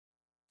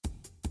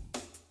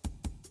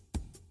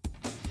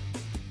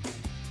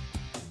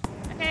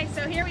Okay,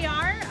 so here we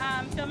are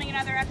filming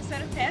another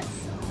episode of Pits.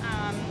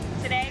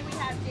 Today we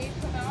have Dave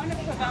Pavone of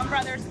Pavone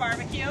Brothers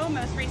Barbecue,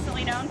 most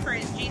recently known for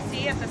his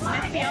GC at the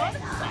Smithfield.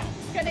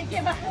 Going to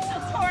give us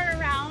a tour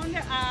around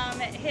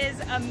his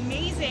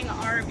amazing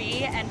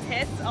RV and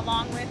pits,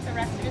 along with the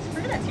rest of his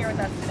crew that's here with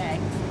us today.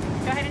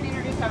 Go ahead and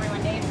introduce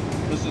everyone, Dave.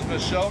 This is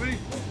Miss Shelby.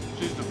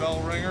 She's the bell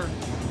ringer.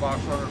 The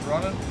box runner's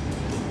running.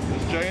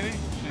 Miss Janie.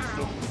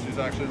 She's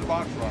actually the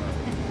box runner.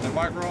 And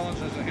Mike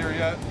Rollins isn't here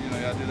yet. You know,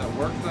 you gotta do that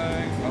work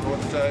thing. I don't know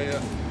what to tell you.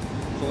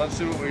 So let's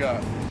see what we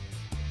got.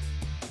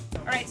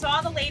 All right, so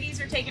all the ladies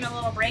are taking a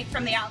little break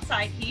from the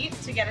outside heat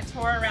to get a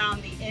tour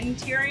around the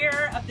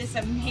interior of this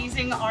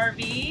amazing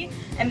RV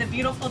and the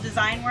beautiful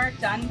design work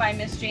done by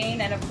Miss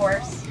Jane and, of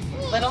course,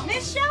 little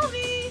Miss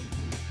Shelby.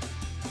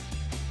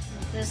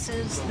 This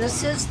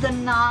is the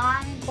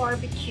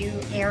non-barbecue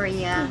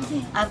area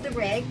of the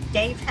rig.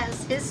 Dave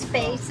has his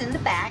space in the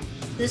back.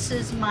 This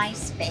is my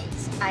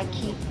space. I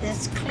keep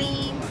this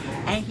clean,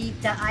 and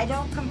I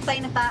don't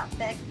complain about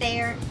back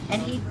there,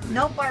 and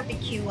no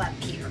barbecue up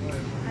here.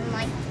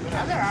 Unlike the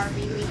other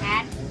RV we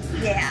had.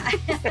 Yeah.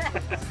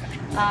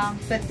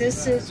 But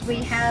we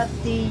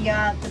have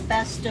the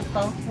best of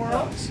both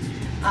worlds.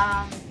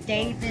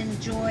 Dave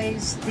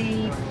enjoys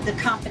the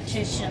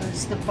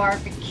competitions, the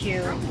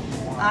barbecue.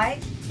 I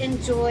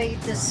enjoy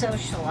the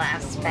social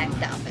aspect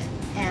of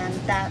it, and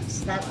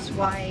that's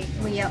why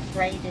we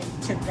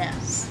upgraded to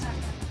this.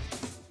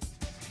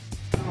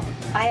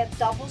 I have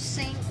double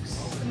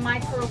sinks,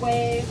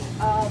 microwave.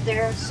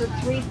 There's a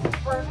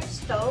 3-burner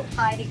stove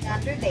hiding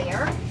under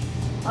there.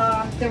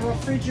 The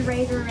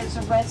refrigerator is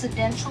a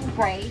residential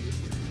grade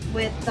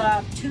with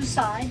 2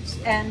 sides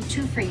and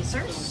 2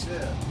 freezers.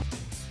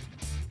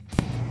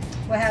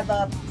 We have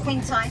a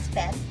queen-size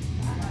bed.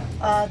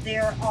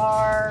 There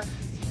are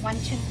 1, 2,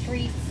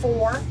 3,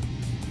 4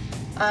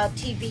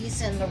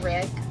 TVs in the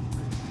rig.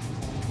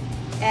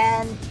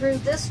 And through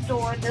this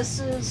door, this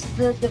is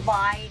the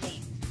dividing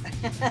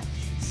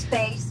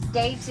space.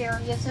 Dave's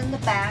area is in the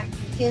back.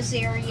 His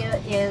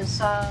area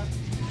is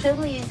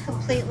totally and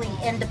completely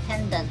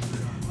independent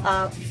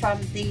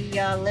from the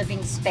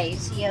living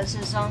space. He has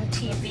his own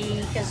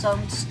TV, his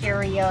own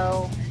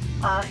stereo,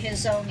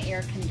 his own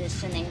air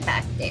conditioning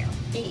back there.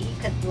 He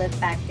could live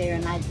back there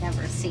and I'd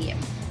never see him.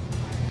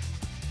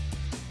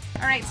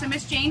 All right, so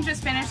Miss Jane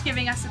just finished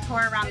giving us a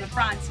tour around the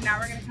front, so now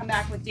we're going to come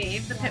back with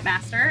Dave, the pit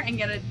master, and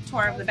get a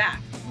tour of the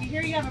back. We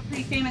hear you have a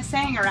pretty famous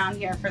saying around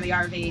here for the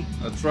RV.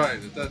 That's right.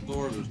 At that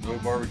door, there's no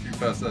barbecue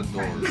past that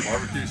door. The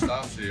barbecue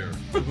stops here.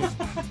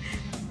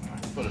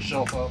 Put a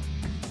shelf up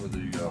for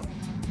the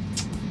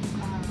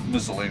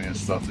miscellaneous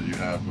stuff that you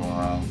have going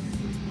on.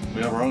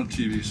 We have our own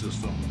TV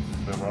system.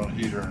 We have our own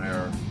heater and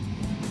air.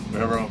 We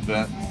have our own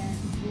vent.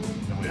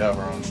 And we have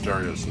our own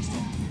stereo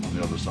system on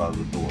the other side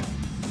of the door.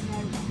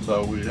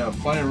 So we have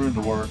plenty of room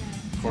to work.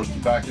 Of course, the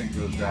back end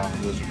goes down.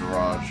 It is a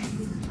garage.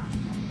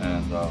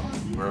 And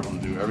we're able to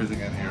do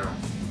everything in here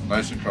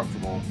nice and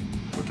comfortable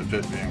with the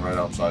pit being right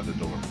outside the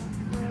door.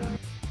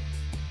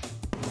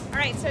 All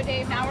right, so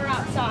Dave, now we're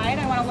outside.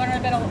 I want to learn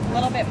a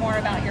little bit more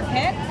about your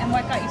pit and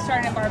what got you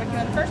started in barbecue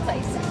in the first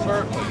place.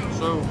 Certainly.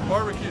 So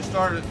barbecue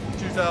started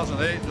in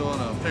 2008 doing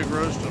a pig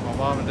roast in my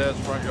mom and dad's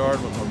front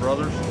yard with my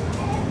brothers.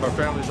 Our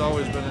family's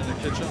always been in the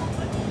kitchen.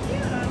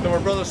 And my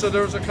brother said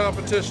there was a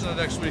competition the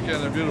next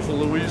weekend in beautiful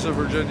Louisa,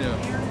 Virginia.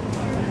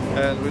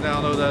 And we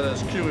now know that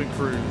as Q and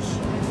Cruise.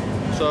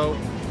 So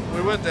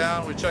we went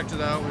down, we checked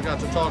it out, we got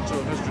to talk to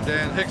Mr.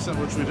 Dan Hickson,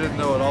 which we didn't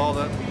know at all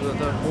at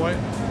that point.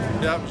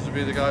 He happens to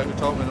be the guy who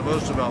taught me the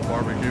most about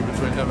barbecue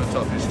between him and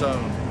Tuffy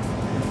Stone.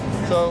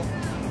 So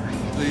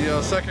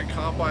the second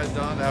comp I had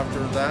done after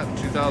that in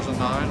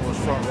 2009 was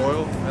Front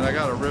Royal, and I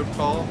got a rib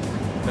call,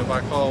 and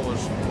my call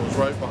was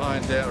right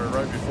behind Dan, or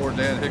right before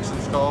Dan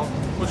Hickson's call,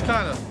 which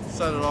kind of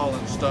set it all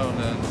in stone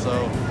then.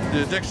 So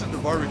the addiction to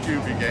barbecue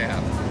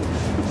began.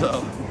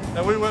 So,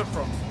 and we went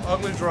from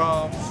ugly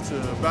drums to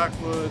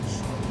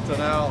backwoods to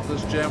now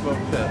this Jambo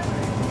Pit.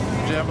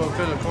 Jambo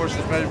Pit, of course,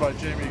 is made by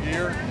Jamie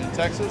Gear in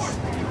Texas,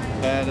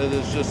 and it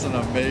is just an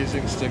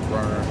amazing stick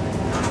burner.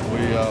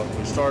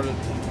 We started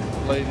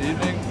late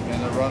evening,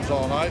 and it runs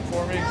all night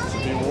for me to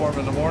be warm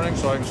in the morning,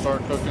 so I can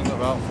start cooking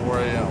about 4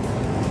 a.m.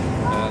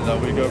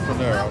 And we go from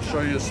there. I'll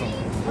show you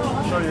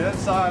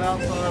inside,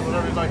 outside,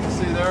 whatever you'd like to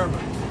see there.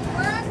 But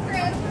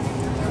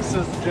this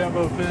is the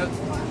Jambo Pit.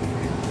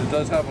 It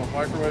does have a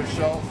microwave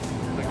shelf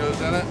that goes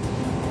in it,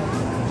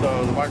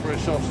 so the microwave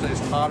shelf stays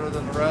hotter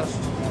than the rest.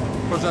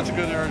 Of course, that's a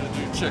good area to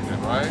do chicken,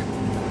 right?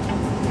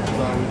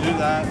 So we do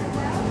that.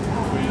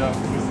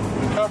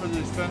 We cover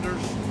these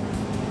fenders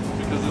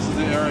because this is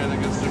the area that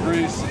gets the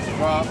grease and the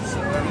drops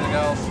and everything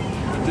else.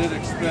 We did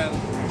extend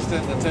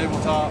the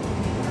tabletop,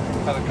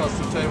 had a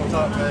custom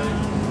tabletop made,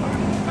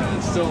 and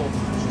it's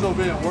still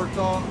being worked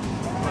on,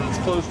 but it's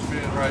close to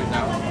being right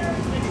now.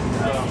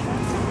 So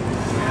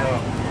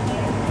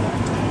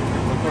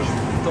of course,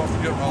 don't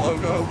forget my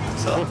logo.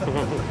 So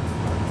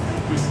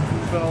we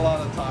spent a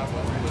lot of time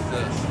with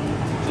this.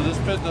 So this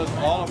pit does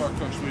all of our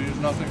cooks. We use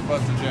nothing but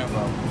the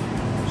Jambo.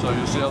 So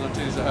you'll see other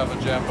teams that have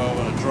a jambo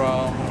and a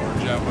drum, or a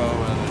jambo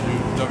and a new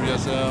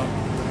WSM.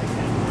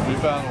 We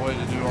found a way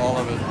to do all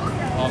of it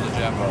on the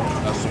jambo.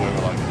 That's the way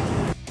we like it.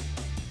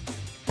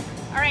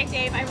 All right,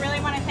 Dave, I really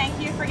want to thank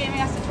you for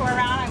giving us a tour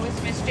around. I wish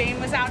Miss Jane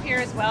was out here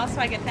as well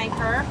so I could thank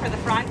her for the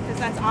front, because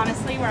that's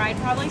honestly where I'd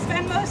probably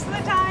spend most of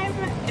the time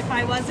if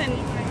I wasn't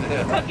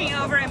cooking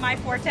over in my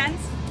 4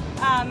 tents.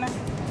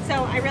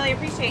 So I really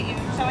appreciate you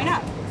showing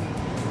up.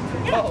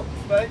 Yeah. Oh,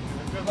 thank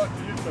you. Good luck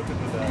to you cooking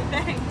today.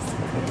 Thanks.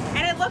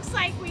 And it looks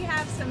like we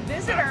have some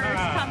visitors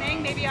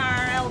coming, maybe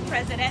our El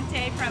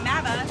Presidente from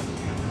MABA.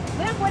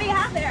 Luke, what do you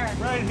have there?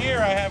 Right here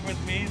I have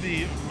with me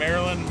the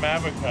Maryland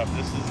MABA Cup.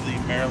 This is the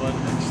Maryland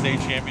State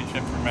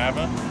Championship for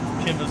MABA.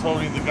 Kim is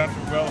holding the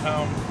Gunter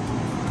Wilhelm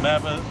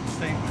MABA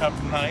State Cup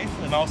knife,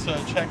 and also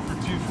a check for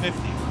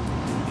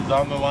 $250 is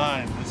on the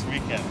line this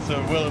weekend.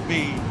 So will it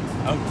be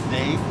Uncle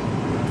Dave?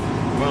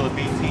 Will it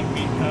be Team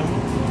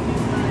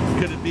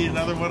BBQ? Could it be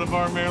another one of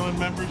our Maryland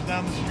members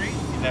down the street?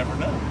 You never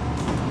know.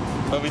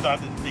 But we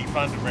thought it'd be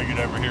fun to bring it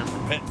over here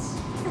from Pitts.